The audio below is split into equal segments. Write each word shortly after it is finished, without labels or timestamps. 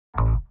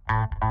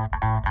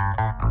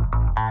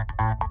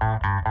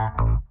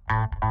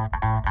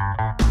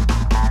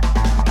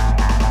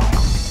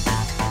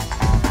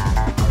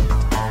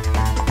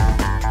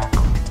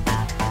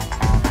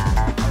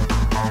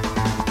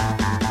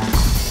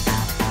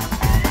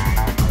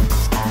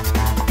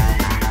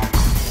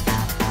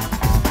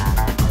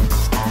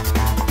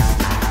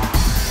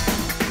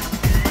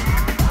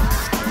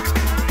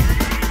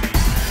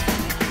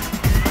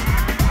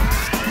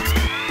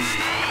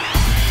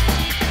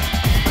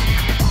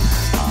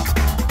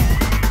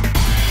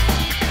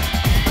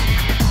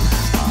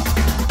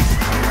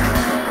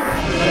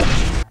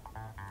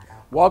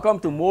Welcome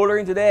to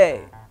Motoring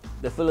Today,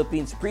 the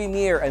Philippines'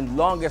 premier and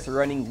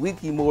longest-running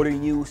weekly motor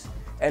news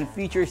and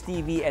features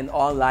TV and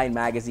online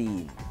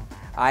magazine.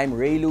 I'm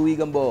Ray Louie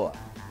Gamboa.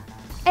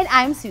 And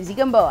I'm Susie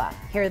Gamboa.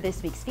 Here are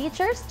this week's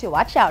features to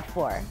watch out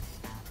for.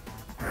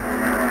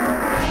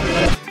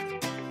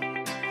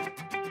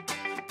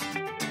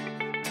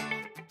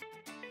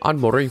 On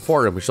Motoring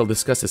Forum, we shall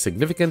discuss the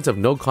significance of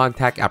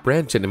no-contact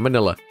apprehension in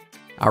Manila.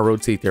 Our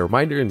road safety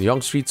reminder in the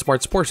Young Street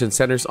Smarts portion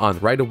centers on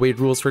right-of-way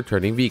rules for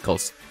turning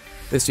vehicles.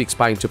 This week's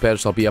Payong Tupad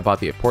shall be about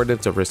the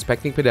importance of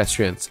respecting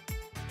pedestrians.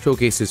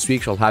 Showcase this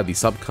week shall have the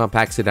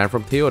subcompact sedan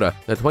from Toyota,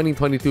 the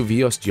 2022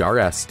 Vios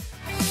GRS.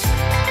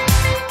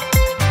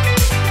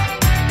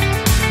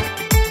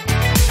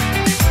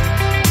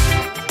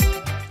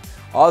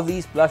 All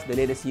these plus the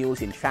latest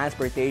news in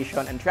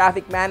transportation and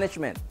traffic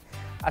management,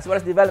 as well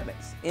as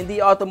developments in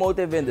the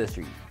automotive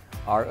industry,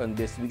 are on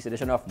this week's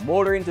edition of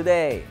Motoring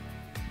Today.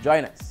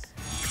 Join us.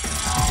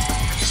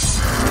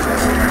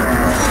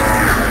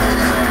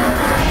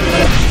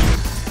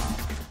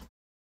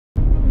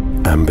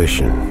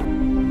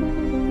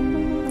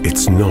 Ambition.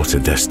 It's not a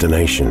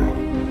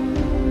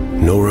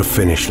destination, nor a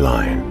finish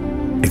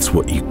line. It's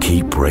what you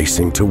keep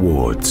racing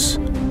towards,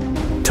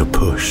 to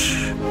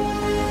push,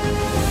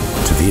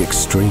 to the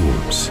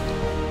extremes,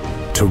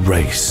 to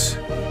race,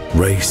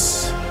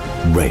 race,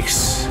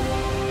 race.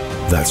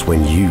 That's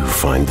when you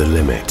find the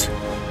limit.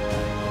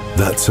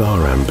 That's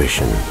our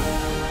ambition,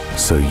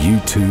 so you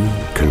too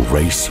can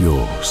race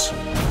yours.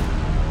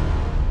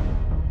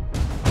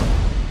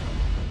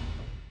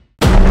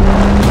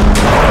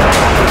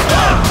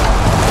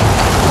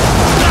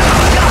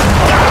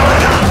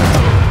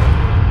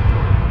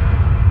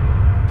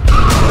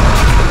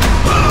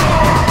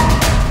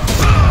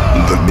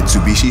 The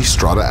Mitsubishi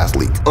Strada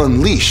Athlete.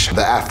 Unleash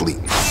the athlete.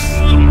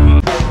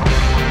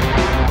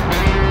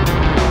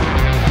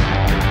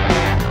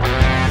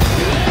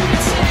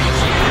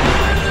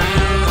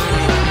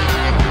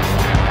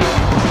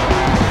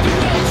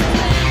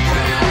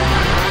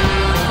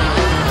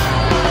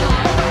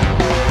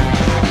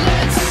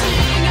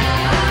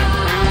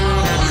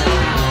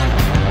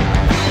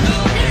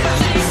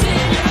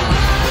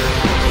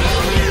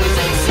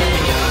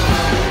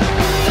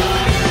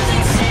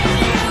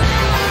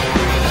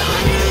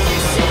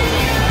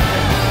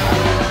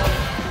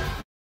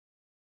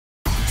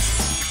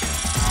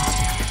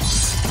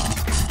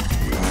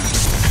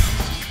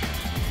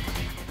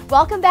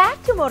 Welcome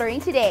back to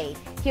Motoring Today.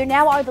 Here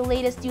now are the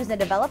latest news and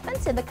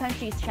developments in the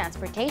country's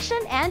transportation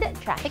and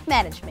traffic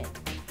management.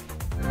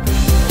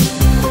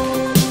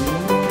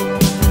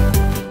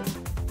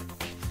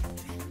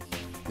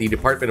 The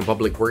Department of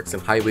Public Works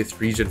and Highways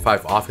Region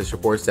 5 office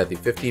reports that the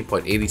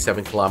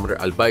 15.87-kilometer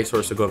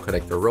Albay-Sorsogon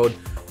Connector Road,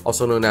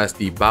 also known as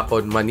the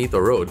Bacod-Manito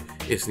Road,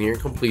 is nearing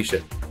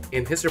completion.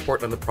 In his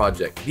report on the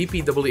project,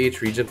 DPWH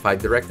Region 5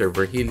 Director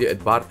Virgilio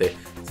Edbarte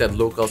said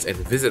locals and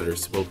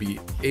visitors will be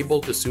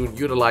able to soon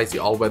utilize the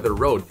all-weather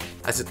road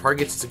as it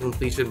targets its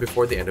completion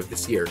before the end of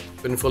this year.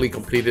 When fully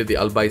completed, the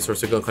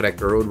Albay-Sorsogon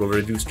Connector Road will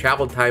reduce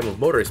travel time of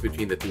motorists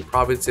between the two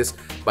provinces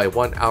by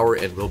 1 hour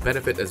and will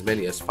benefit as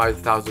many as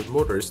 5,000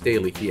 motorists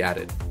daily, he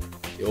added.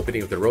 The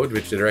opening of the road,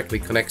 which directly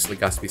connects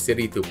Legazpi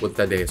City to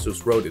Punta de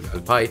Jesus Road in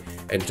Albay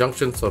and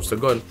Junction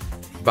Sorsogon,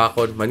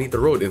 Bacod-Manito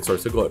Road in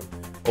Sorsogon.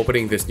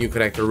 Opening this new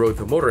connector road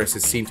to motorists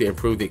is seen to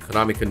improve the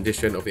economic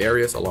condition of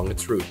areas along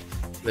its route.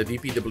 The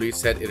DPWH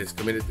said it is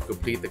committed to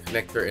complete the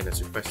connector and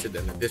has requested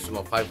an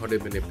additional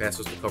 500 million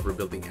pesos to cover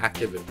building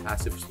active and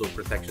passive slope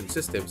protection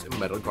systems and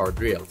metal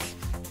guardrails.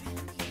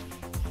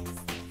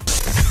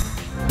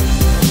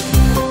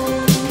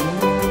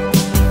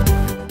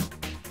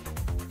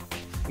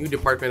 New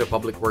Department of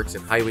Public Works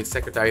and Highways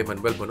Secretary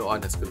Manuel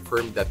Bonoan has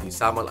confirmed that the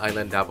Samal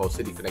Island Davao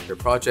City Connector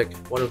Project,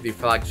 one of the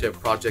flagship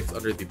projects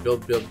under the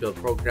Build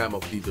program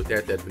of the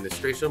Duterte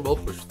administration, will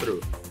push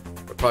through.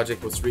 The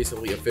project was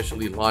recently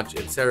officially launched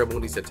in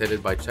ceremonies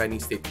attended by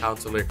Chinese State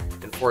Councilor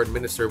and Foreign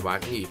Minister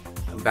Wang Yi,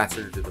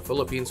 Ambassador to the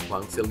Philippines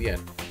Huang Zilian,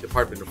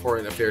 Department of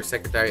Foreign Affairs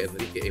Secretary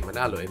Enrique A.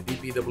 Manalo, and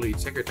DPWH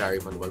Secretary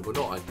Manuel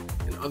Bonoan,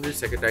 and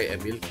Undersecretary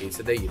Emil K.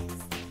 Sadayin.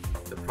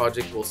 The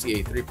project will see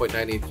a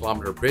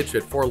 3.98-kilometer bridge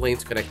with 4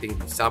 lanes connecting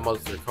the Samal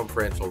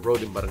Circumferential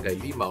Road in Barangay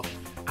Limao,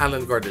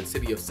 Island Garden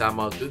City of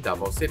Samal to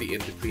Davao City in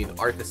between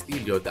R.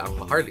 Castillo and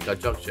Maharlika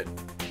Junction.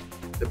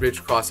 The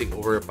bridge crossing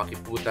over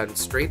Pakiputan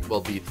Strait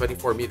will be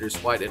 24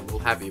 meters wide and will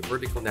have a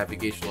vertical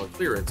navigational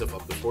clearance of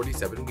up to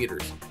 47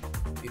 meters.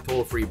 The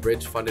toll-free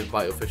bridge, funded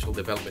by official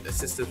development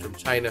assistance from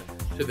China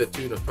to the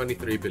tune of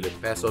 23 billion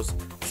pesos,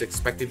 is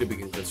expected to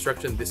begin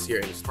construction this year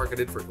and is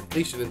targeted for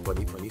completion in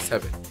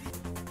 2027.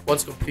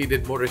 Once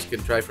completed, motorists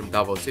can drive from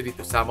Davao City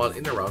to Samal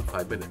in around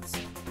 5 minutes.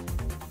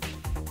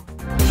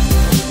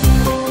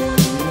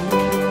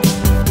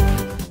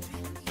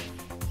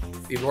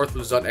 The North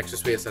Luzon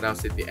Expressway has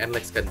announced that the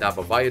NLEX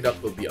Candaba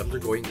Viaduct will be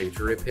undergoing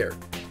major repair.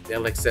 The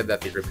NLEX said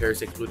that the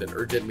repairs include an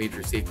urgent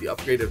major safety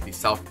upgrade of the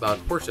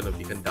southbound portion of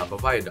the Candaba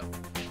Viaduct.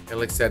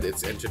 NLEX said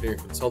its engineering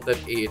consultant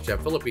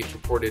AHM Philippines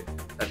reported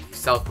that the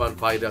southbound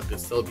viaduct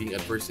is still being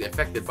adversely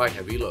affected by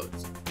heavy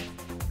loads.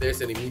 There's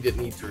an immediate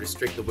need to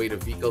restrict the weight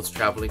of vehicles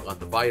traveling on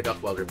the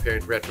viaduct while repair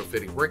and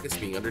retrofitting work is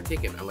being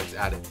undertaken, Alex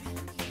added.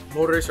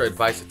 Motorists are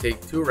advised to take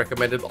 2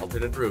 recommended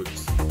alternate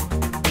routes.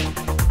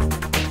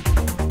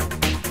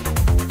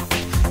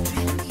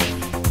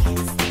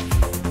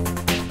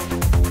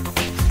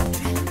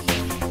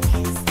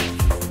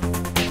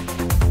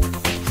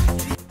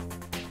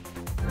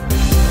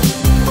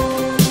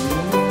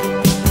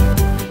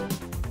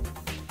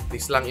 The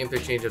Slang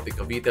interchange of the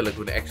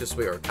Cavite-Laguna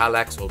Expressway or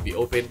CALAX will be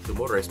open to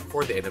motorists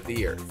before the end of the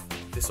year.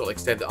 This will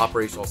extend the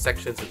operational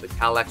sections of the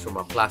CALAX from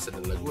Mamplasan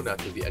and Laguna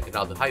to the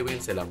Aguinaldo Highway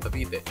in Silang,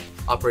 Cavite,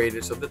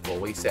 operators of the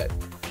tollway said.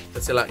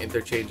 The Silang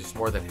interchange is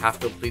more than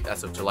half complete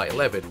as of July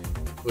 11,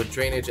 with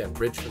drainage and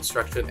bridge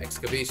construction,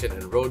 excavation,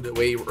 and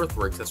roadway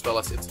earthworks as well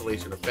as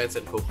installation of fence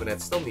and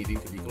coconuts still needing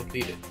to be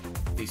completed.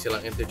 The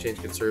Silang interchange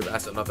can serve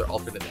as another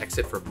alternate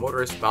exit for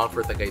motorists bound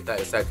for Tagaytay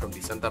aside from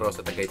the Santa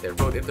Rosa Tagaytay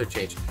Road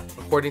interchange,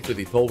 according to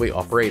the tollway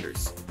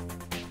operators.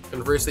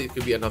 Conversely, it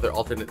could be another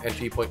alternate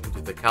entry point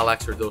into the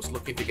CALAX for those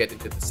looking to get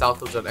into the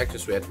South Luzon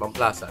Expressway at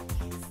Mamplasan.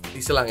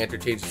 The Silang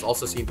interchange is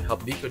also seen to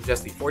help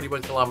decongest the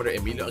 41-kilometer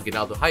Emilio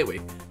Aguinaldo Highway,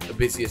 the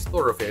busiest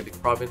thoroughfare in the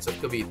province of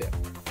Cavite.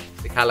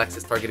 The CALAX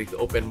is targeting to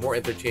open more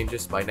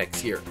interchanges by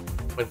next year.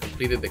 When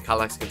completed, the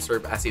CALAX can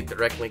serve as a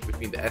direct link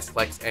between the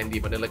SLEX and the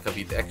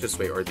Manila-Cavite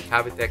Expressway or the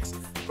Cavitex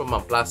from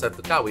Mamplasan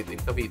to Kawit in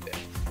Cavite.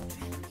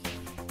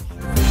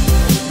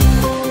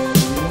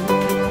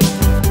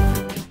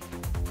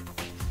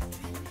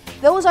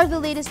 Those are the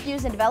latest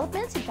news and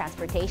developments in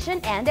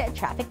transportation and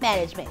traffic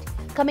management.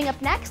 Coming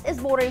up next is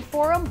Motoring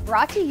Forum,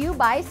 brought to you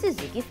by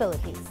Suzuki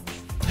Philippines.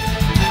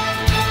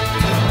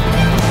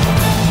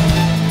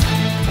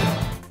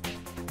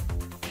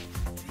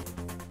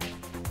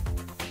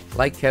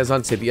 Like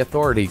Quezon City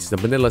authorities, the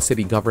Manila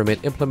City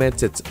government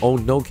implements its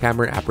own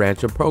no-camera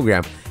apprehension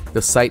program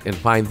to cite and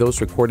fine those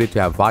recorded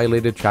to have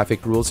violated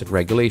traffic rules and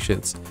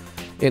regulations.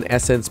 In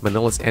essence,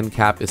 Manila's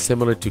NCAP is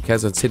similar to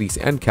Quezon City's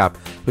NCAP,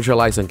 which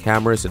relies on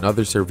cameras and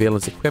other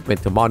surveillance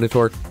equipment to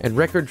monitor and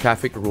record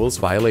traffic rules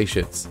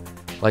violations.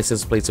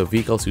 License plates of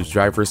vehicles whose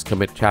drivers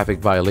commit traffic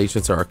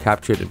violations are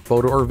captured in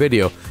photo or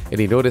video,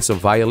 and a notice of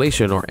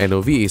violation or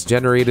NOV is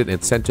generated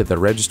and sent to the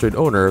registered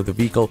owner of the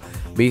vehicle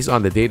based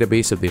on the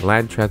database of the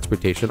Land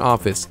Transportation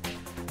Office.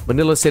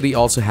 Manila City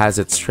also has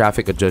its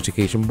Traffic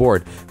Adjudication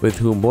Board, with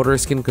whom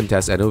motorists can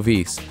contest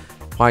NOVs.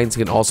 Fines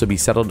can also be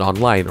settled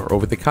online or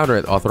over the counter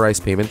at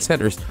authorized payment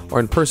centers or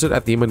in person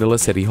at the Manila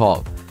City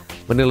Hall.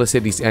 Manila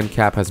City's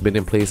NCAP has been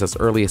in place as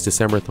early as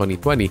December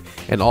 2020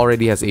 and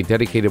already has a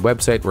dedicated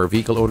website where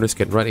vehicle owners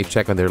can run a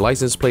check on their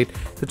license plate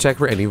to check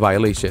for any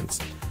violations.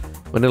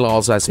 Manila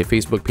also has a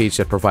Facebook page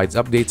that provides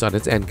updates on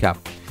its NCAP.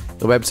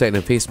 The website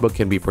and Facebook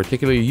can be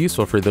particularly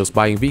useful for those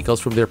buying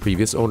vehicles from their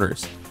previous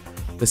owners.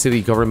 The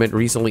city government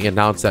recently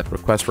announced that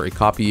requests for a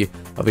copy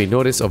of a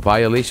notice of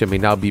violation may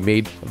now be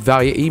made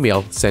via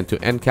email sent to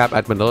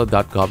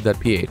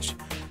ncap@manila.gov.ph.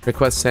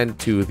 Requests sent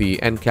to the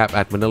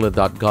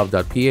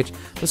ncap@manila.gov.ph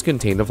must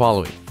contain the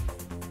following: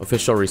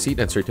 official receipt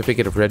and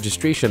certificate of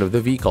registration of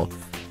the vehicle,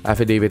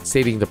 affidavit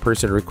stating the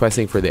person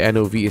requesting for the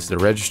NOV is the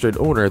registered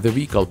owner of the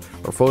vehicle,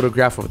 or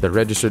photograph of the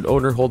registered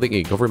owner holding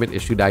a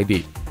government-issued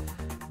ID.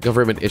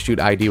 Government-issued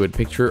ID with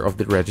picture of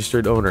the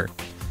registered owner.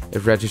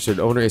 If registered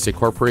owner is a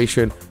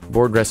corporation,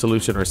 board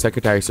resolution or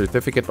secretary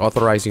certificate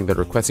authorizing the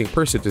requesting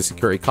person to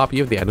secure a copy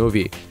of the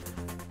NOV.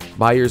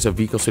 Buyers of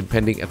vehicles with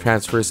pending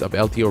transfers of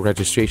LTO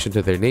registration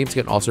to their names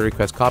can also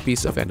request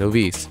copies of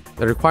NOVs.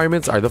 The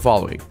requirements are the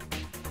following: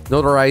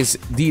 notarized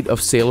deed of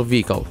sale of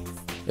vehicle.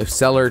 If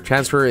seller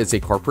transfer is a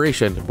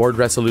corporation, board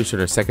resolution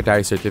or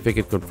secretary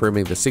certificate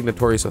confirming the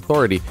signatory's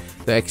authority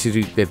to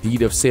execute the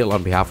deed of sale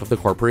on behalf of the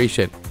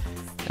corporation.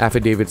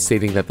 Affidavit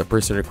stating that the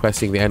person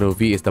requesting the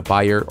NOV is the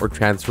buyer or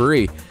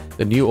transferee,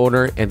 the new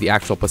owner and the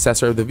actual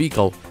possessor of the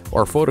vehicle,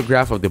 or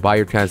photograph of the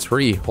buyer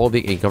transferee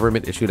holding a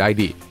government-issued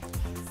ID.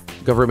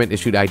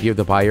 Government-issued ID of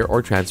the buyer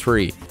or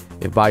transferee.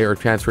 If buyer or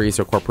transferee is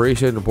a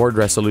corporation, board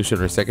resolution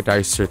or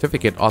secretary's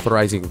certificate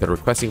authorizing the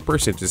requesting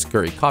person to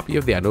secure a copy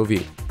of the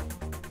NOV.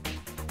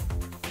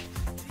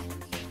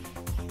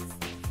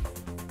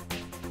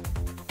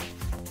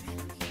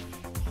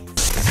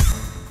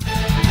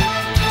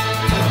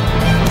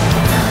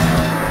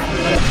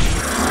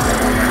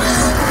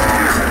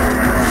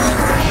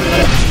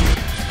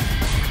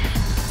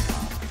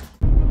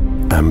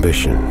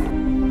 Ambition.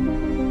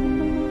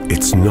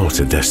 It's not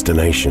a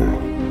destination,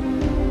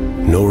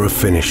 nor a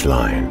finish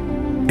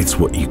line. It's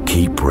what you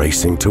keep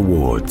racing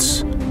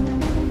towards.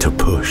 To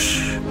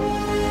push.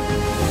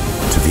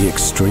 To the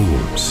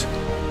extremes.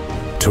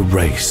 To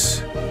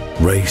race.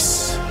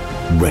 Race.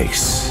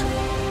 Race.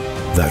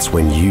 That's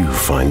when you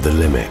find the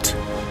limit.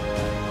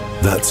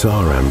 That's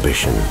our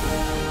ambition.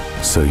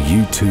 So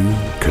you too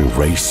can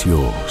race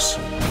yours.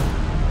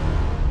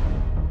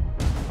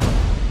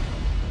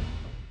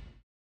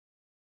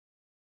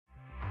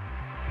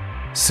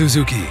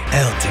 Suzuki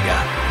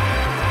Ertiga.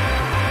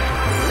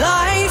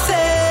 Life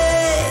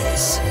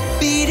is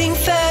beating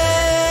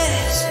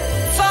fast.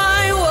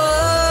 Find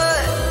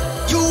what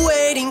you're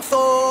waiting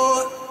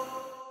for.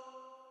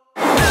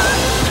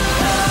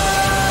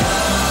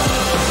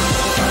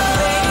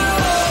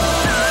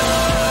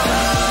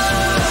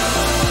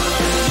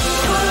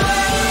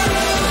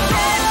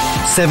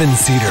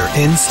 7-seater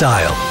in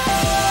style.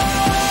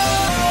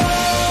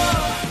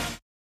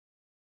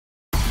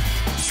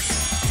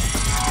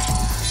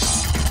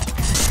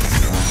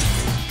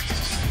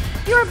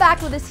 You're back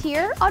with us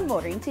here on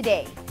Motoring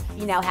Today.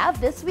 You now have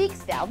this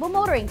week's valuable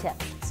motoring tips,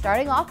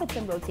 starting off with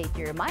some road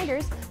safety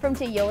reminders from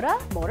Toyota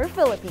Motor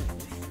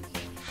Philippines.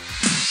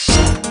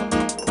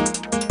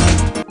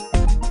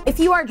 If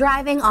you are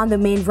driving on the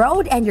main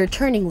road and you're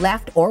turning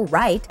left or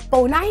right,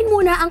 paunahin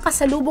muna ang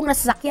kasalubong na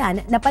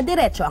sasakyan na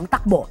padiretso ang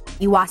takbo.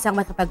 Iwasang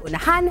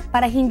makipag-unahan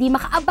para hindi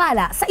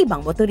makaabala sa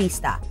ibang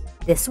motorista.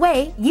 This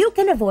way, you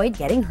can avoid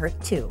getting hurt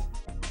too.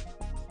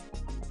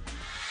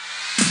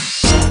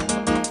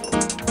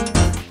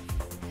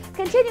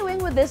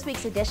 Continuing with this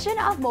week's edition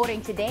of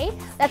Motoring Today,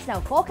 let's now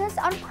focus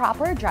on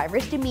proper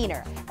driver's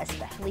demeanor,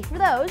 especially for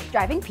those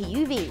driving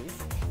PUVs.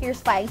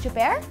 Here's Payong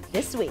Chofer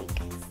this week.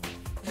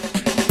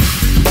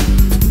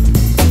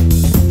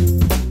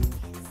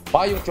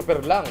 Payong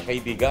Chofer lang,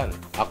 kaibigan.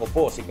 Ako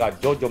po si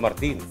Jojo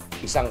Martin,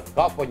 isang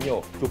kapwa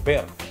nyo,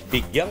 chofer.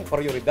 Bigyang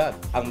prioridad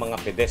ang mga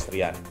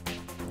pedestrian.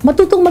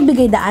 Matutong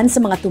magbigay daan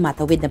sa mga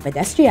tumatawid na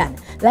pedestrian,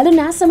 lalo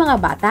na sa mga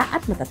bata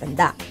at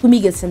matatanda.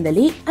 Tumigil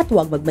sandali at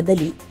huwag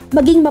magmadali.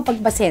 Maging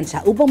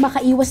mapagpasensya upang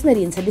makaiwas na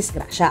rin sa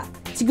disgrasya.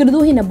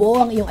 Siguraduhin na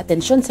buo ang iyong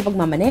atensyon sa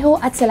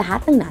pagmamaneho at sa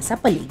lahat ng nasa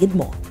paligid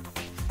mo.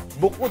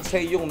 Bukod sa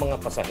iyong mga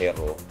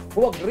pasahero,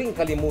 huwag ring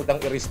kalimutang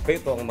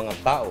irespeto ang mga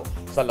tao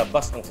sa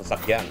labas ng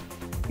sasakyan.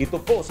 Ito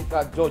po si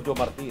Jojo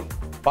Martin,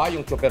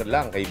 Payong Chofer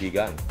lang,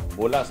 kaibigan,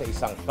 mula sa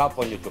isang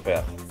kapwa nyo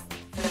chofer.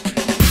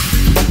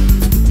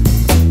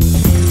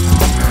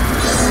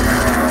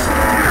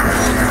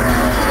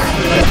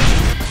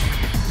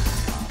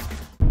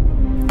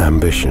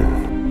 Ambition.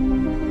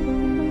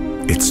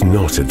 It's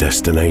not a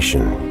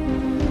destination,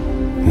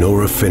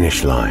 nor a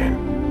finish line.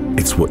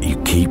 It's what you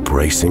keep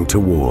racing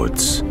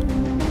towards.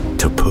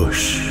 To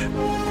push.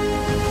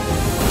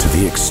 To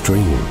the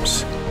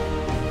extremes.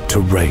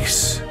 To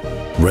race.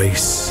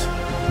 Race.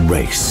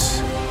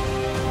 Race.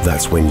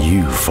 That's when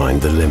you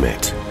find the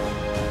limit.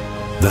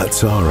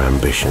 That's our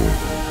ambition.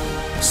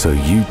 So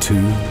you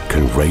too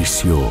can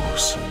race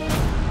yours.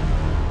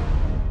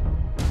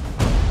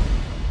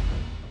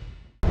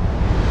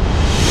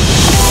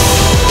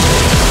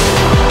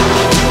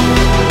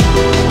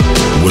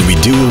 We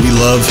do what we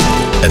love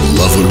and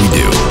love what we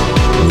do.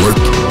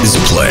 Work is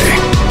play.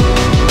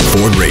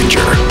 Ford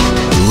Ranger.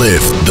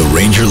 Live the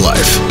Ranger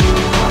life.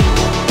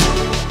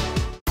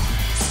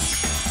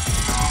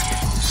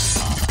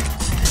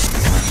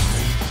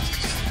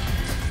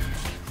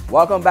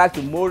 Welcome back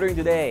to Motoring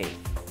Today.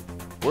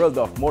 World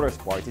of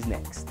Motorsports is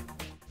next.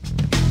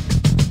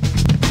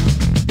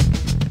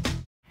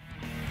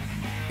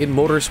 In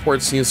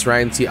motorsports news,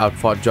 Ryan Sieh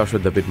outfought Joshua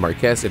David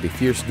Marquez in a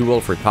fierce duel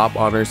for top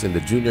honors in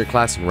the junior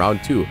class in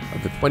round 2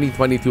 of the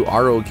 2022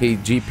 ROK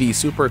GP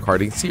Super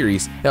Karting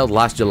Series held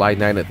last July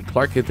 9 at the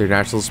Clark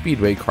International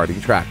Speedway karting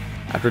track.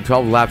 After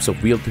 12 laps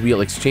of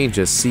wheel-to-wheel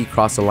exchanges, Sieh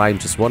crossed the line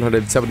just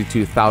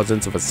 172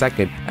 thousandths of a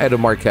second ahead of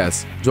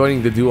Marquez.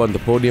 Joining the duo on the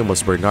podium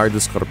was Bernardo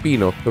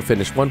Scorpino, who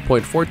finished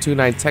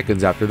 1.429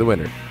 seconds after the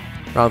winner.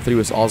 Round 3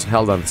 was also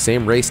held on the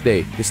same race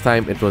day. This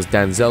time, it was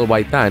Denzel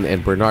Waitan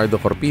and Bernardo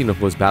Corpino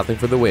who was battling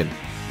for the win.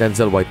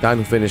 Denzel Waitan,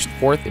 who finished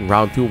 4th in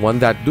round 2, won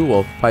that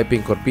duel,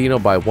 piping Corpino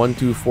by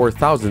 124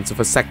 thousandths of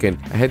a second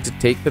ahead to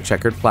take the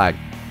checkered flag.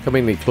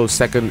 Coming in close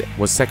second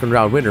was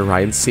second-round winner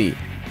Ryan Sieh.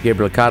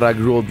 Gabriel Carag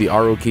ruled the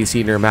ROK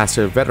Senior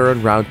Master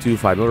Veteran Round 2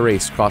 final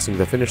race, crossing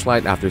the finish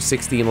line after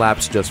 16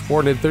 laps, just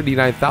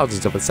 439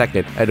 thousandths of a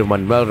second ahead of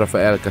Manuel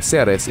Rafael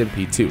Caceres in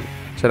P2.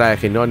 Soraya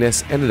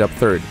Quinones ended up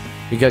 3rd.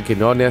 Miguel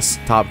Quinones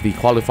topped the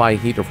qualifying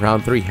heat of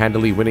round 3,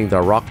 handily winning the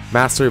ROK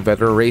Master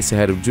Veteran race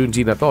ahead of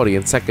Junji Natori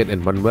in 2nd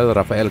and Manuel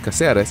Rafael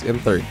Caceres in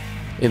 3rd.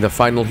 In the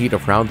final heat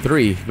of round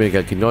 3,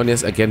 Miguel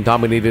Quinones again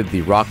dominated the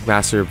ROK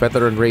Master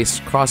Veteran race,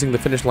 crossing the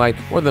finish line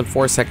more than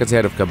 4 seconds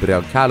ahead of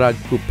Gabriel Carag,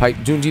 who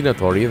piped Junji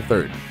Natori in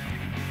 3rd.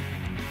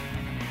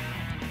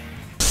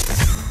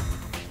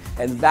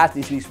 And that's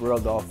this week's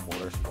World of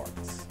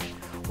Motorsports.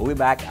 We'll be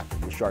back after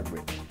this short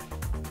break.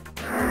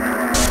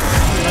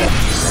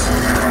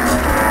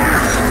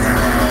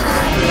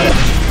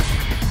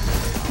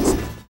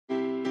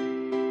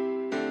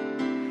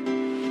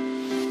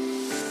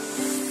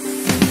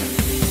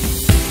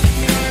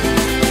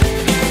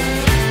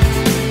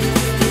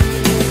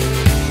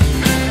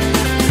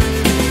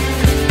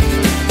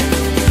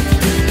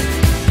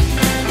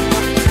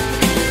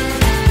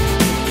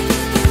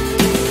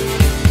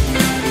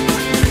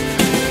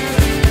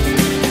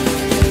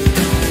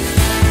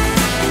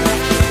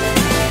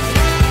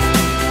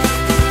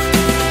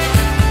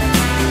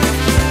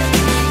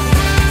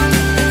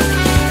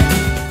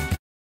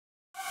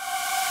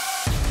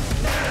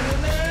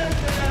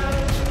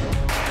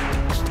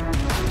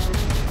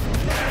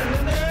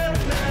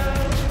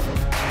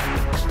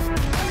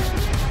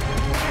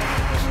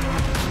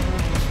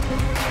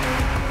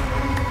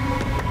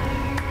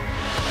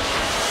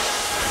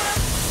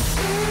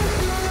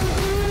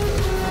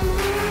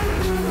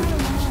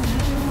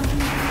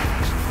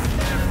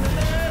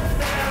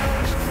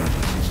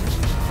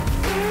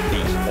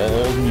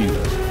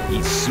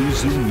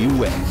 new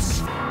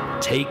ways.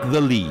 Take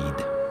the lead.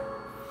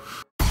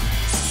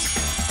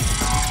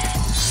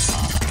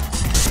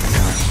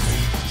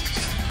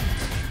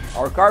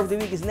 Our car of the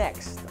week is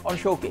next on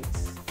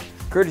Showcase,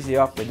 courtesy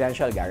of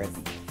Prudential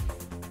Guarantee.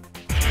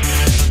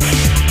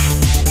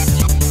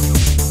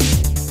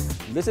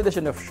 This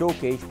edition of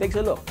Showcase takes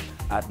a look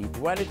at the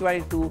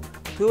 2022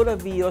 Toyota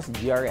Vios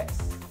GRS,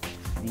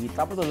 the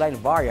top-of-the-line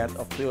variant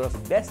of Toyota's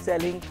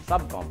best-selling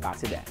subcompact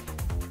sedan.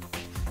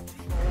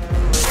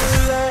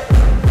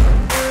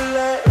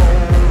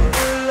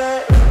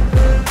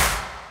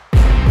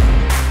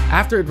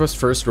 After it was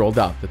first rolled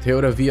out, the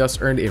Toyota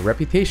Vios earned a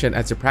reputation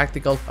as a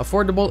practical,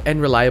 affordable, and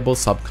reliable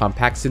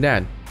subcompact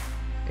sedan.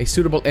 A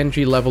suitable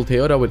entry-level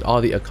Toyota with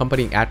all the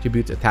accompanying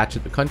attributes attached to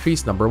the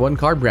country's #1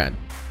 car brand.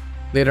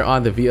 Later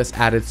on, the Vios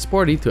added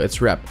sporty to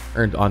its rep,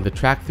 earned on the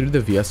track through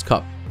the Vios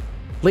Cup.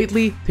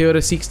 Lately,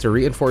 Toyota seeks to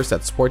reinforce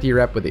that sporty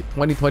rep with a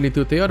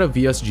 2022 Toyota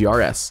Vios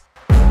GRS.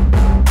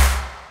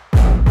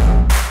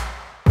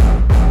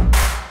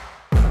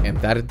 And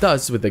that it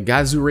does with the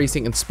Gazoo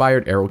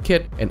Racing-inspired aero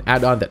kit, an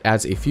add-on that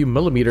adds a few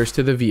millimeters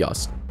to the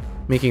Vios,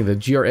 making the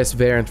GRS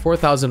variant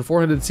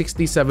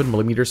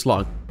 4,467mm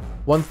long,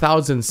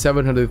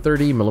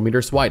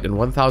 1,730mm wide, and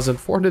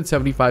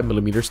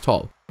 1,475mm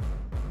tall.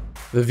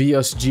 The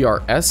Vios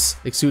GRS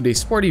exudes a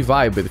sporty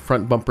vibe with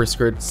front bumper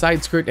skirt,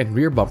 side skirt, and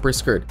rear bumper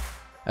skirt,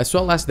 as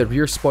well as the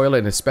rear spoiler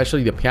and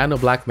especially the piano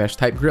black mesh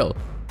type grille.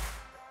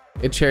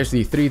 It shares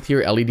the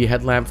 3-tier LED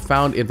headlamp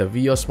found in the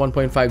Vios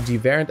 1.5G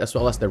variant, as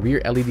well as the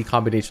rear LED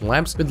combination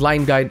lamps with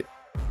line guide,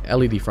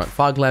 LED front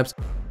fog lamps,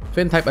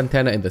 fin type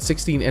antenna, and the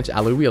 16-inch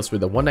alloy wheels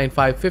with the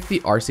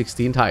 195/50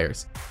 R16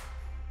 tires.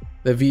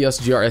 The Vios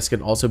GRS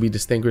can also be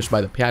distinguished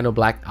by the piano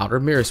black outer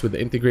mirrors with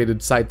the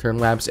integrated side turn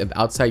lamps and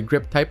outside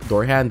grip type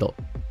door handle.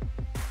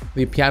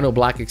 The piano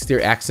black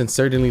exterior accents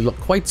certainly look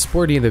quite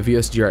sporty in the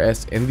Vios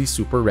GRS in the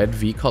super red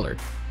V color.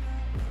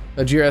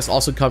 The GRS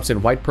also comes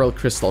in white pearl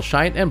crystal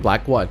shine and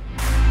black one.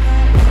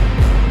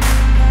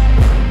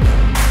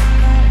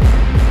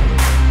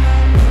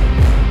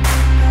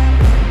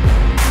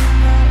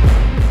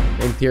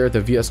 Interior,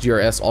 the Vios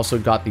GRS also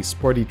got the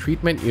sporty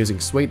treatment using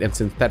suede and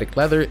synthetic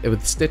leather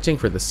with stitching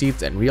for the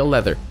seats and real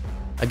leather,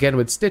 again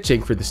with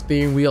stitching for the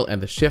steering wheel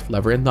and the shift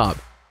lever and knob.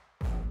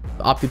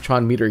 The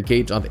Optitron meter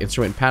gauge on the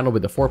instrument panel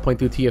with the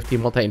 4.2 TFT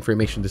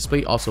multi-information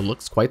display also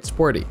looks quite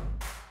sporty.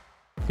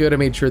 Toyota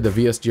made sure the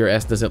Vios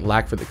GRS doesn't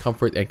lack for the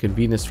comfort and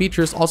convenience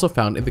features also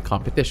found in the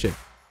competition.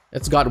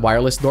 It's got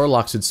wireless door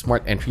locks with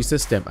smart entry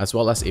system, as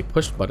well as a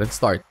push-button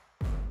start.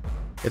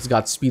 It's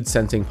got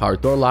speed-sensing power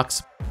door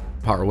locks,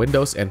 power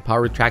windows, and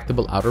power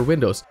retractable outer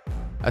windows,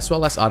 as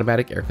well as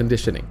automatic air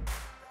conditioning.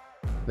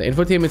 The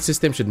infotainment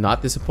system should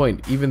not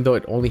disappoint, even though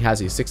it only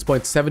has a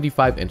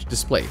 6.75-inch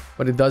display,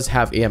 but it does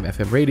have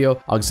AM/FM radio,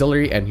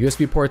 auxiliary and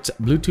USB ports,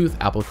 Bluetooth,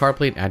 Apple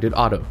CarPlay and Android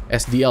Auto,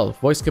 SDL,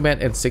 voice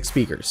command, and 6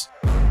 speakers.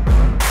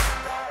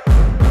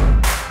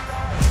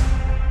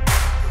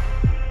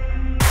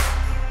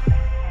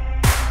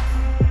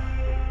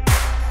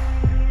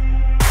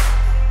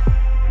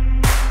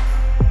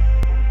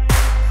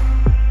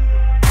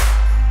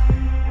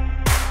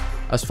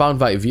 As found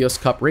by Vios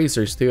Cup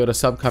racers, Toyota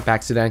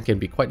subcompact sedan can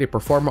be quite a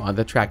performer on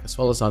the track as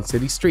well as on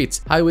city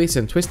streets, highways,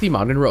 and twisty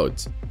mountain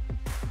roads.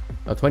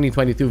 The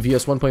 2022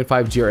 Vios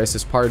 1.5 GRS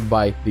is powered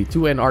by the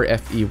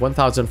 2NR-FE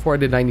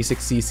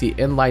 1496cc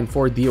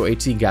inline-4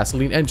 DOHC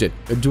gasoline engine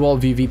with dual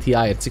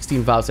VVTi and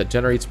 16 valves that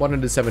generates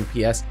 107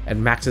 PS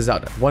and maxes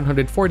out at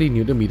 140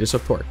 Nm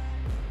of torque.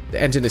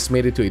 The engine is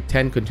mated to a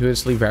 10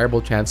 continuously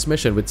variable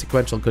transmission with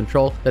sequential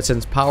control that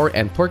sends power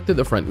and torque to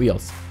the front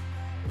wheels.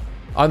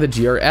 On the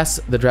GRS,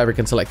 the driver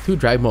can select 2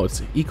 drive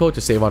modes, Eco to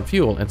save on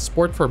fuel and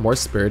Sport for more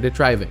spirited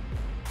driving.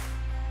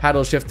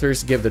 Paddle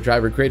shifters give the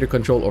driver greater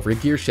control over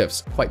gear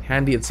shifts, quite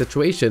handy in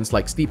situations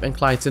like steep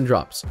inclines and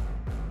drops.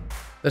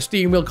 The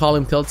steering wheel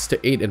column tilts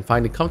to aid in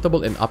finding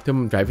comfortable and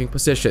optimum driving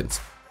positions.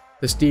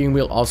 The steering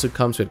wheel also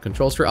comes with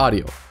controls for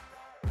audio.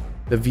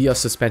 The Vios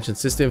suspension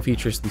system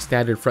features the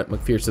standard front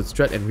McPherson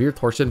strut and rear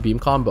torsion beam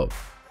combo.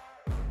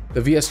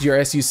 The Vios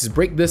GRS uses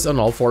brake discs on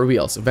all 4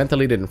 wheels,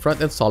 ventilated in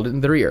front and solid in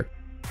the rear.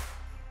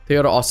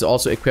 Toyota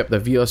also equipped the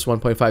Vios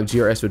 1.5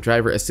 GRS with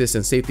driver assist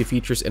and safety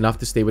features enough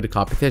to stay with the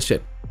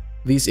competition.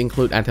 These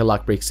include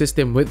anti-lock brake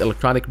system with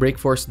electronic brake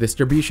force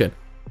distribution,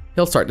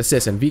 hill start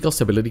assist, and vehicle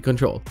stability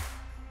control.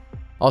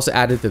 Also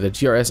added to the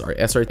GRS are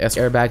SRS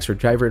airbags for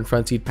driver and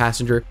front seat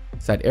passenger,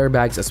 side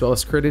airbags, as well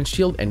as curtain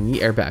shield and knee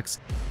airbags.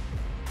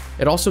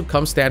 It also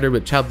comes standard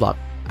with child lock,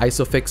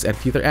 ISOFIX, and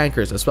tether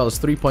anchors, as well as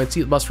 3-point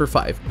seat belts for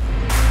 5.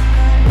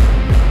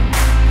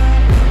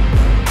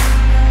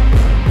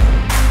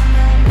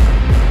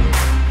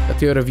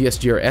 Toyota Vios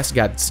GRS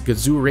adds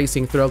Gazoo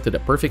racing thrill to the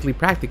perfectly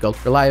practical,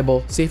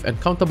 reliable, safe, and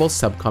comfortable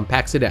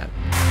subcompact sedan.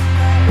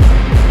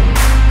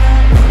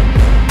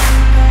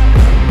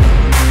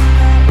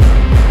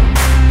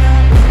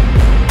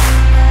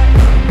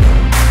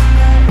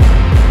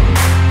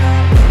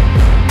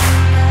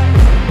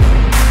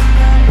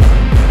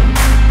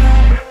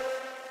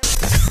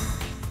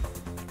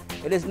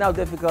 It it is now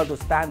difficult to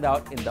stand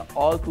out in the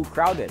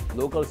all-too-crowded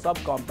local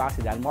subcompact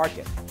sedan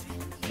market.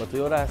 But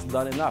Toyota has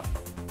done enough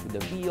with the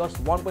Vios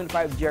 1.5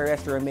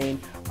 GRS to remain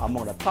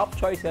among the top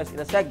choices in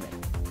the segment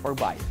for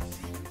buyers.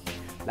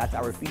 That's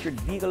our featured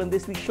vehicle in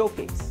this week's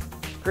showcase,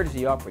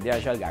 courtesy of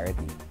Prudential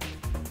Guarantee.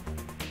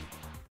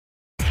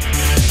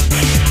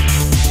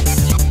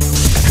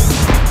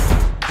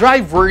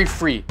 Drive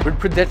worry-free with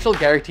Prudential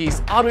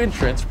Guarantee's auto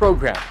insurance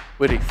program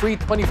with a free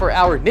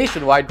 24-hour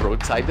nationwide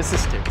roadside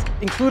assistance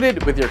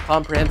included with your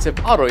comprehensive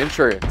auto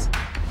insurance.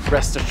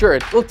 Rest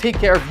assured, we'll take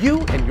care of you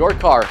and your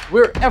car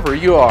wherever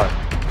you are.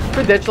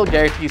 Prudential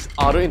Guarantee's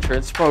auto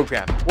insurance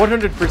program,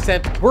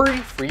 100%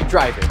 worry-free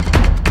driving.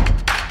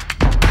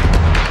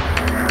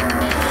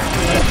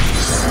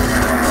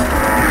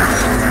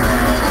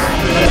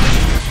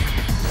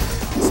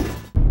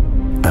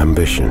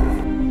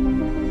 Ambition.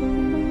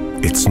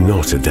 It's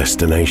not a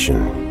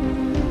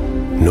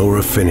destination, nor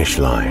a finish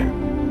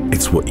line.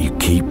 It's what you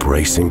keep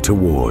racing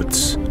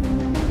towards,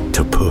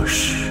 to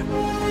push,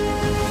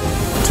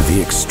 to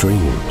the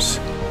extremes,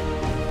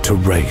 to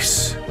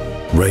race,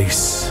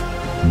 race,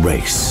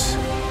 race.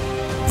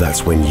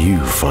 That's when you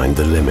find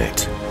the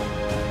limit.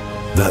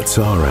 That's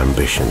our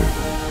ambition,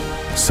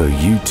 so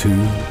you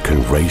too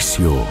can race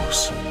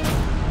yours.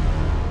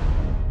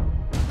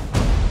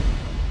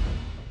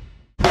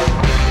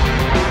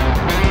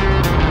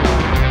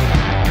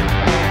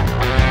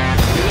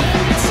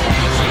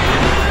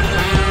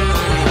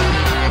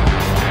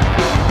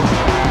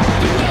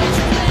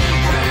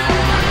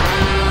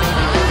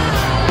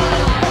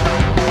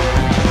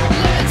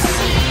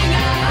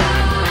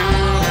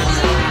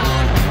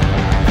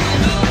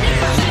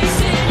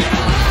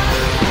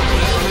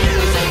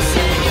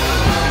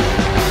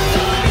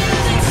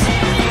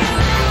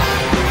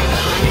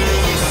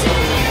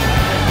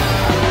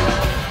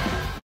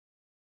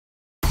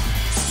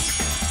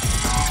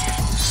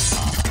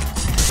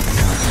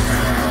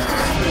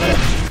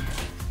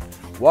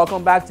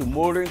 Welcome back to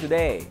Motoring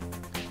Today.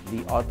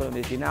 The auto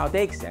industry now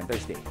takes center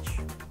stage.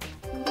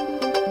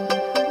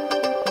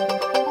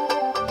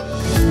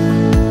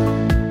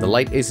 The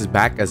Light Ace is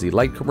back as a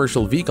light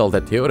commercial vehicle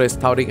that Toyota is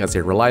touting as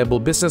a reliable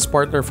business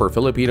partner for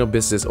Filipino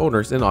business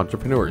owners and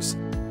entrepreneurs.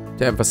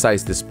 To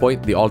emphasize this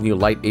point, the all-new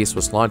Light Ace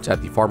was launched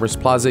at the Farmers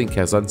Plaza in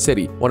Quezon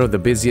City, one of the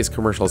busiest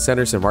commercial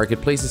centers and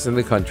marketplaces in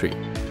the country.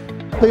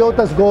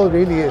 Toyota's goal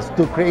really is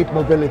to create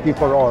mobility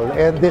for all,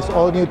 and this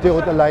all-new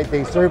Toyota Light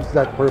Ace serves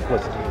that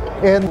purpose.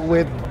 And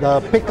with the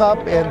pickup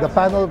and the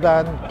panel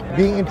van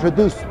being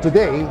introduced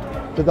today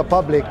to the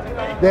public,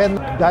 then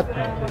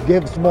that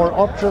gives more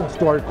options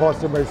to our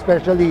customers,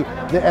 especially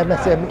the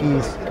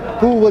MSMEs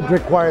who would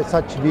require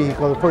such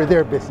vehicle for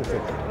their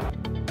businesses.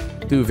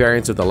 Two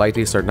variants of the Light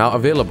Ace are now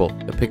available,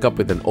 the pickup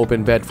with an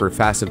open bed for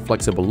fast and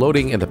flexible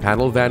loading and the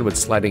panel van with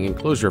sliding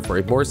enclosure for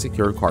a more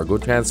secure cargo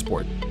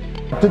transport.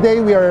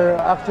 Today we are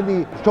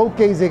actually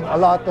showcasing a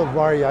lot of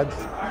variants.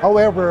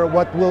 However,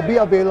 what will be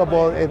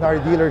available in our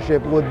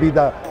dealership would be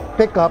the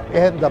pickup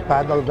and the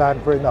panel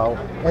van for now.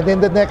 And in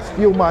the next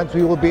few months,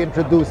 we will be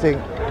introducing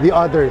the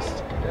others,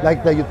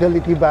 like the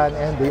utility van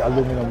and the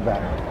aluminum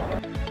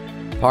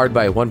van. Powered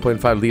by a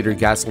 1.5-liter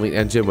gasoline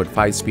engine with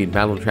 5-speed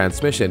manual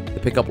transmission,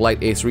 the pickup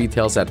Light Ace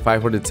retails at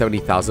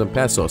 570,000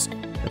 pesos,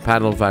 the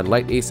panel van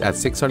Light Ace at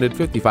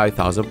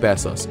 655,000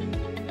 pesos.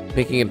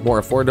 Making it more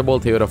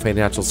affordable, Toyota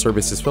Financial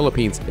Services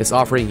Philippines is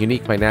offering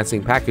unique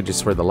financing packages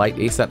for the Light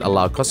Ace that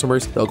allow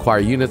customers to acquire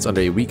units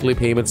under a weekly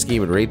payment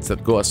scheme and rates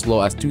that go as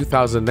low as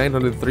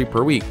 2,903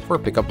 per week for a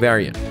pickup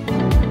variant.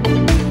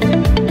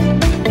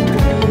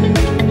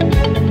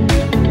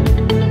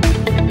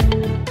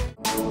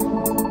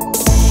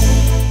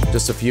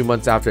 Just a few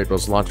months after it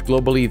was launched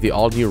globally, the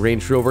all-new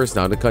Range Rover is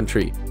now in the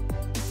country.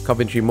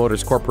 Coventry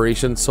Motors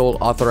Corporation, sole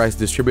authorized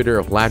distributor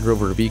of Land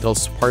Rover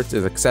vehicles, parts,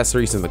 and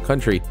accessories in the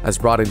country, has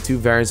brought in two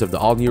variants of the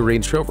all-new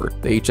Range Rover,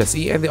 the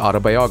HSE and the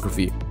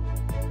Autobiography.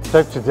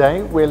 So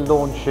today we're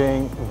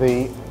launching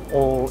the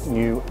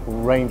all-new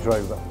Range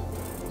Rover,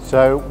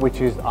 which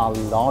is our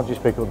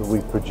largest vehicle that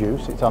we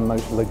produce. It's our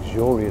most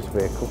luxurious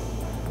vehicle.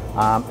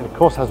 It of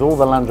course has all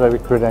the Land Rover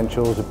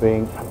credentials of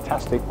being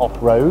fantastic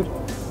off-road,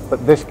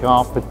 but this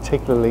car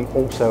particularly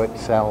also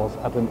excels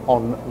at an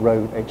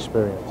on-road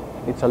experience.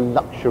 It's a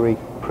luxury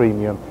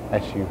premium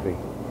SUV.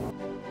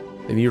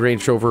 The new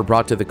Range Rover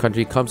brought to the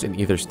country comes in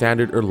either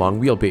standard or long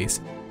wheelbase.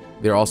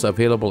 They're also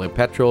available in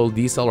petrol,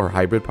 diesel, or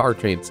hybrid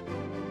powertrains.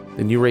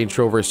 The new Range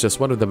Rover is just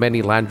one of the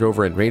many Land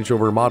Rover and Range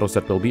Rover models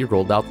that will be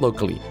rolled out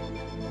locally.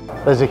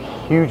 There's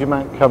a huge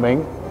amount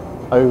coming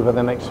over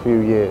the next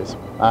few years.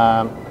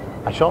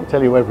 I shan't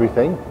tell you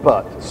everything,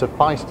 but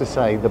suffice to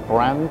say the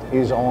brand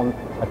is on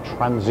a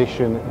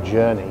transition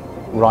journey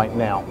right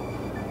now.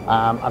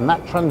 And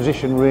that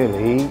transition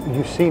really,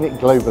 you've seen it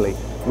globally.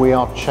 We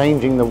are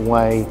changing the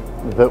way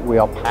that we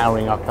are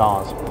powering our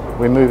cars.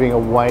 We're moving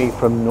away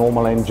from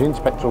normal engines,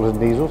 petrols and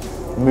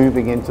diesels,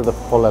 moving into the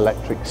full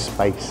electric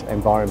space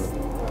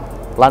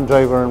environment. Land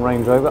Rover and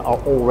Range Rover are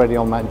already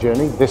on that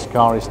journey. This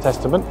car is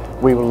testament.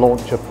 We will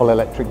launch a full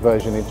electric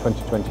version in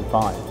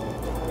 2025.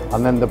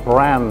 and then the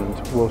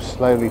brand will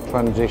slowly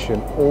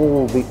transition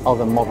all the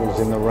other models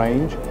in the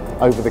range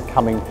over the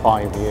coming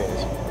 5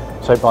 years.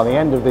 So by the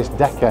end of this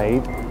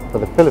decade, for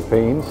the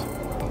Philippines,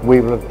 we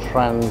will have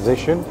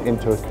transitioned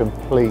into a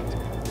complete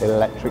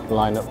electric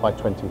lineup by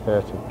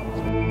 2030.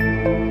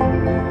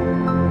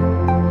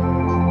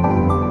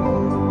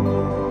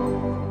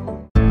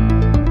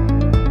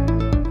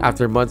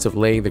 After months of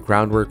laying the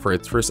groundwork for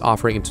its first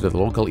offering into the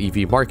local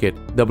EV market,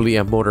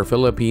 WM Motor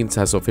Philippines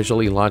has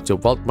officially launched the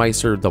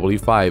Weltmeister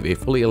W5, a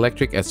fully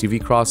electric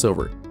SUV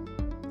crossover.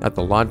 At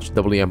the launch,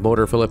 WM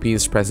Motor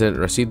Philippines President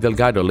Rashid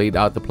Delgado laid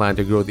out the plan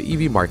to grow the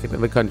EV market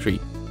in the country.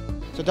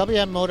 So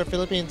WM Motor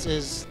Philippines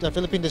is the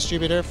Philippine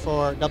distributor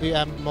for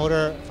WM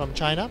Motor from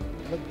China.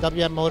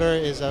 WM Motor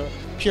is a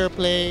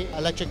pure-play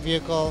electric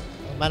vehicle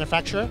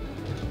manufacturer,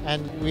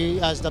 and we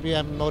as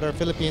WM Motor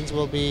Philippines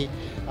will be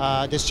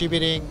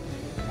distributing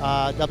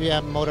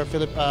WM Motor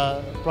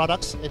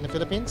products in the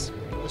Philippines,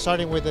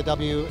 starting with the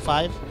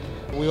W5.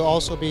 We will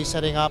also be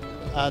setting up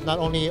not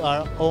only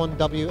our own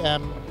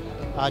WM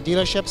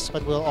dealerships,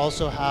 but we'll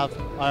also have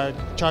our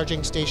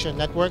charging station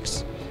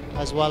networks,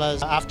 as well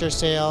as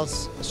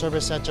after-sales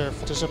service center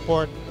to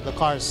support the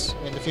cars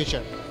in the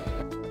future.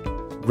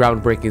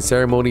 Groundbreaking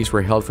ceremonies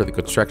were held for the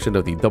construction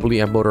of the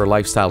WM Motor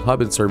Lifestyle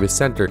Hub and Service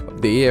Center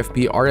of the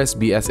AFP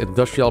RSBS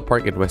Industrial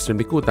Park in Western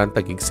Bicutan,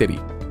 Taguig City.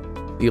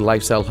 The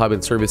Lifestyle Hub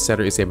and Service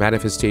Center is a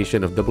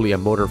manifestation of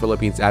WM Motor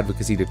Philippines'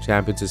 advocacy to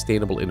champion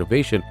sustainable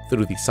innovation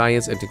through the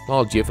science and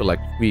technology of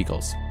electric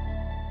vehicles.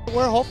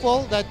 We're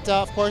hopeful that,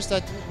 of course,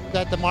 that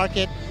the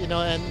market,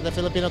 and the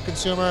Filipino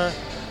consumer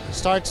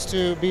starts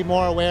to be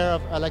more aware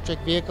of electric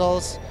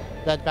vehicles,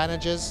 the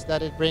advantages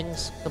that it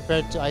brings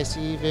compared to ICE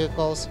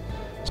vehicles,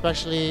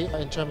 especially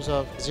in terms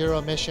of zero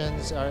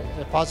emissions or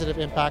a positive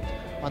impact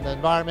on the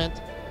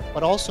environment,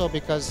 but also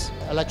because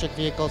electric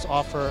vehicles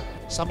offer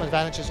some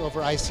advantages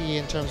over ICE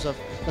in terms of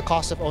the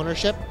cost of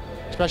ownership,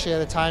 especially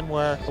at a time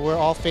where we're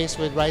all faced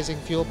with rising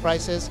fuel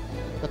prices.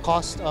 The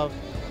cost of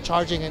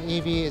charging an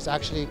EV is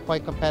actually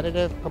quite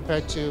competitive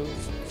compared to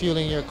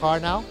fueling your car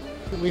now.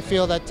 We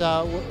feel that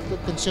the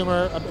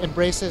consumer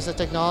embraces the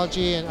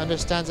technology and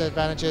understands the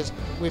advantages.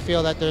 We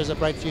feel that there's a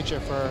bright future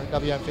for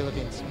WM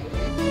Philippines.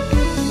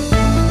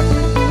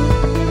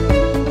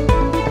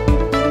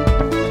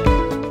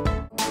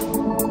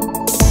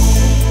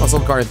 Muscle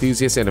car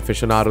enthusiasts and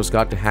aficionados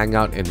got to hang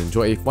out and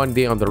enjoy a fun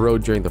day on the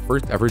road during the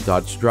first ever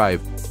Dodge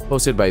Drive.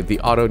 Hosted by the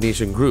Auto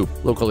Nation Group,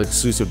 local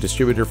exclusive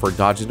distributor for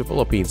Dodge in the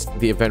Philippines,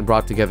 the event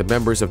brought together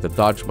members of the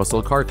Dodge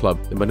Muscle Car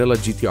Club, the Manila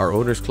GTR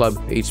Owners Club,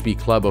 the HP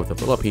Club of the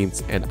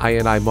Philippines, and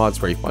I&I Mods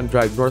for a fun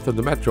drive north of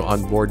the metro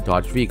on board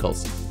Dodge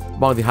vehicles.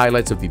 Among the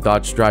highlights of the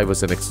Dodge Drive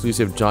was an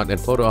exclusive jaunt and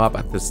photo op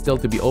at the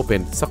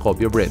still-to-be-opened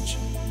Sacobio Bridge.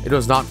 It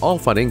was not all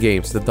fun and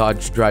games. The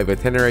Dodge Drive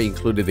itinerary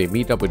included a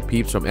meetup with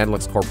peeps from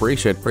NLEX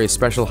Corporation for a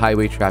special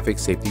highway traffic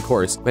safety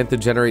course meant to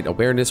generate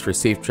awareness for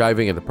safe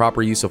driving and the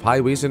proper use of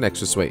highways and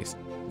expressways.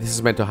 This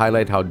is meant to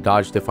highlight how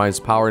Dodge defines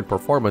power and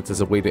performance as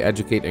a way to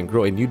educate and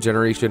grow a new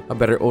generation of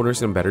better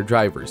owners and better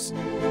drivers.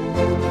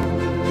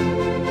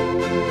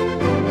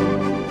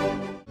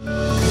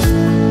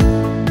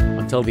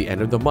 Until the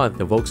end of the month,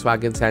 the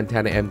Volkswagen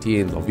Santana MT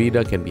in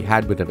Lovida can be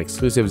had with an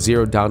exclusive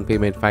zero down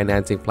payment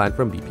financing plan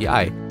from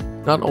BPI.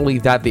 Not only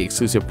that, the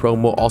exclusive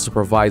promo also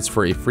provides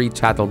for a free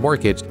chattel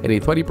mortgage and a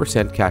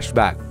 20% cash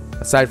back.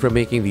 Aside from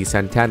making the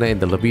Santana and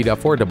the Lovida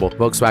affordable,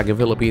 Volkswagen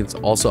Philippines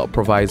also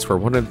provides for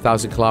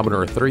 100,000 km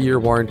or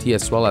 3-year warranty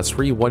as well as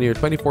free 1-year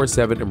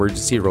 24/7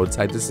 emergency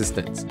roadside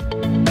assistance.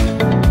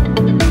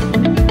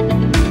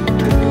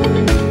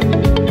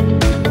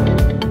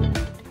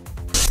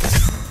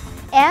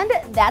 And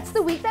that's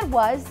the week that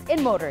was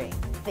in motoring.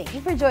 Thank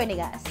you for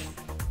joining us.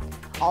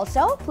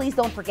 Also, please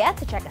don't forget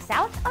to check us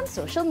out on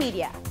social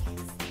media.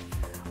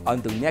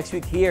 Until next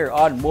week here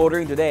on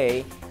Motoring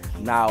Today,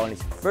 now in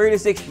its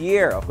 36th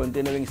year of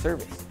continuing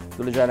service,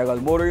 Tulujaga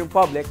Motoring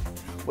Public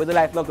with a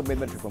lifelong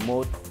commitment to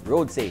promote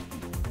road safety.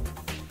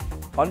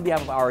 On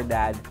behalf of our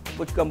dad,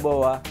 Butch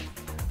Gamboa,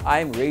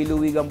 I'm Ray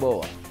Louie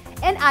Gamboa.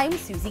 And I'm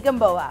Susie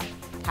Gamboa.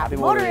 Happy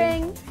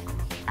motoring!